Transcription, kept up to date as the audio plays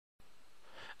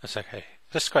That's okay.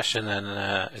 This question then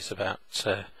is about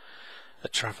a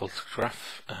travelled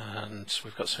graph, and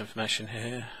we've got some information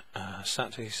here.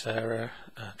 Saturday, Sarah,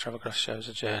 travel graph shows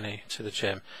a journey to the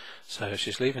gym. So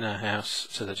she's leaving her house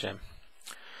to the gym.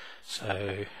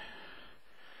 So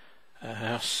her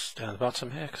house down the bottom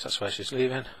here, because that's where she's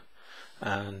leaving,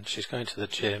 and she's going to the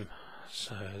gym,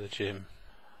 so the gym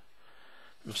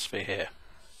must be here.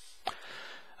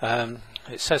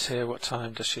 It says here, what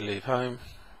time does she leave home?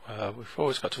 Well, we've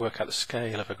always got to work out the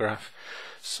scale of a graph,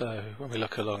 so when we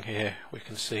look along here we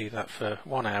can see that for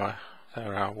 1 hour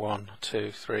there are 1,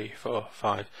 2, 3, 4,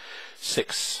 5,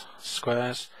 6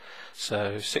 squares,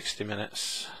 so 60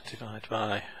 minutes divided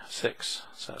by 6,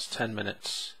 so that's 10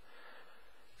 minutes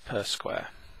per square.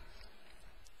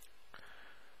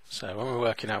 So when we're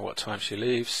working out what time she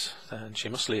leaves, then she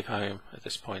must leave home at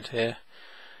this point here,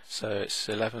 so it's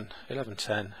 11,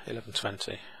 11:10,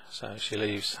 11:20, so she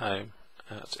leaves home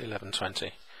at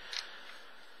 11:20.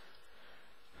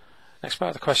 Next part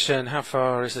of the question, how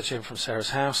far is the gym from Sarah's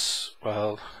house?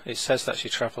 Well, it says that she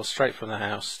travels straight from the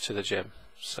house to the gym.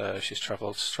 So she's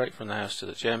travelled straight from the house to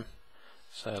the gym.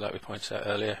 So like we pointed out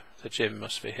earlier, the gym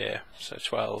must be here. So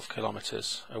 12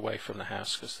 kilometres away from the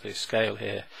house, because the scale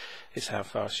here is how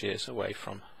far she is away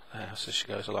from the house as she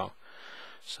goes along.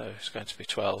 So it's going to be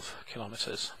 12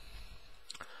 kilometres.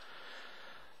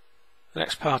 The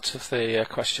next part of the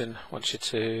question wants you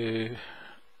to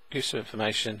use some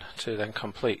information to then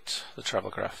complete the travel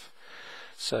graph.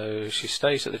 So she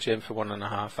stays at the gym for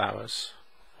 1.5 hours.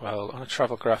 Well, on a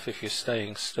travel graph, if you're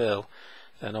staying still,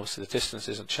 then obviously the distance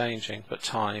isn't changing, but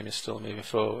time is still moving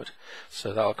forward.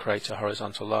 So that'll create a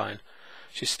horizontal line.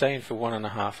 She's staying for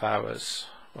 1.5 hours.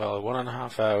 Well,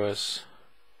 1.5 hours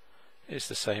is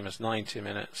the same as 90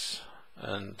 minutes.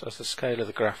 And as the scale of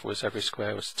the graph was every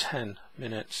square was 10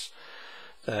 minutes,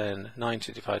 then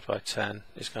 90 divided by 10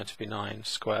 is going to be 9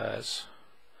 squares.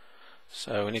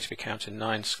 So we need to be counting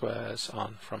 9 squares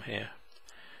on from here.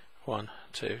 1,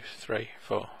 2, 3,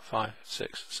 4, 5,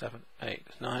 6, 7, 8,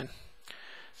 9.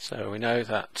 So we know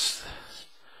that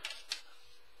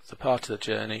the part of the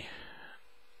journey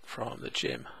from the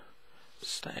gym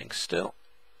staying still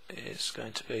is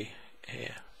going to be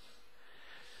here.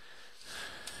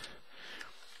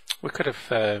 We could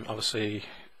have obviously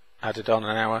added on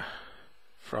an hour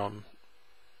from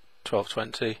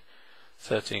 12:20,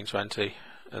 13:20,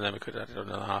 and then we could add it on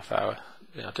another half hour.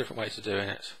 Different ways of doing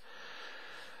it.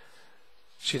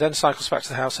 She then cycles back to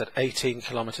the house at 18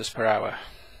 kilometres per hour.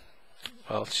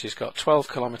 Well, she's got 12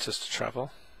 kilometres to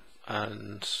travel,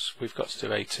 and we've got to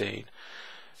do 18.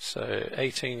 So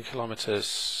 18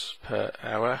 kilometres per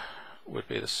hour would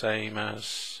be the same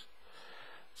as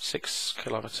 6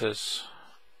 kilometres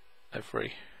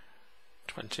every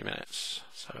 20 minutes,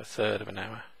 so a third of an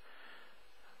hour.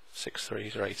 6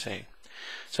 threes are 18.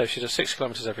 So if she does 6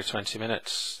 kilometres every 20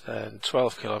 minutes, then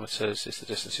 12 kilometres is the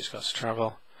distance she's got to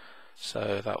travel,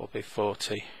 so that will be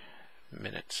 40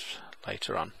 minutes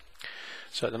later on.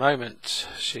 So at the moment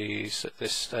she's at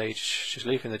this stage, she's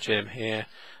leaving the gym here,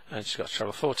 and she's got to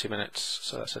travel 40 minutes,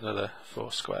 so that's another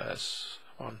 4 squares.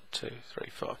 1, 2, 3,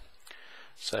 4.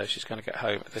 So she's going to get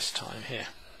home at this time here.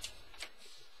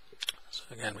 So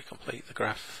again, we complete the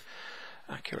graph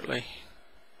accurately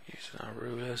using our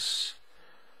rulers.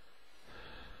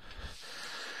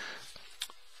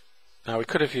 Now we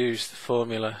could have used the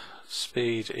formula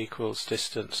speed equals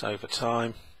distance over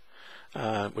time.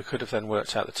 We could have then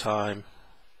worked out the time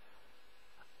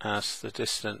as the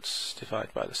distance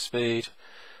divided by the speed.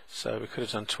 So we could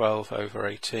have done 12 over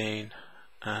 18,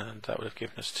 and that would have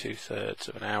given us 2/3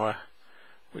 of an hour,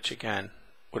 which again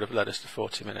would have led us to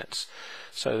 40 minutes.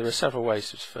 So there are several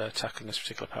ways of tackling this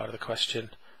particular part of the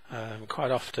question. Quite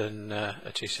often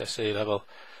at GCSE level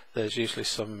there's usually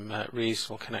some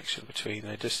reasonable connection between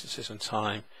the distances and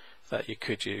time that you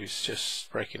could use. Just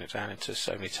breaking it down into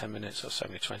so many 10 minutes or so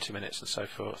many 20 minutes and so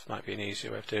forth might be an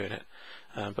easier way of doing it,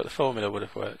 but the formula would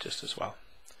have worked just as well.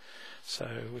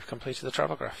 So we've completed the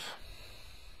travel graph.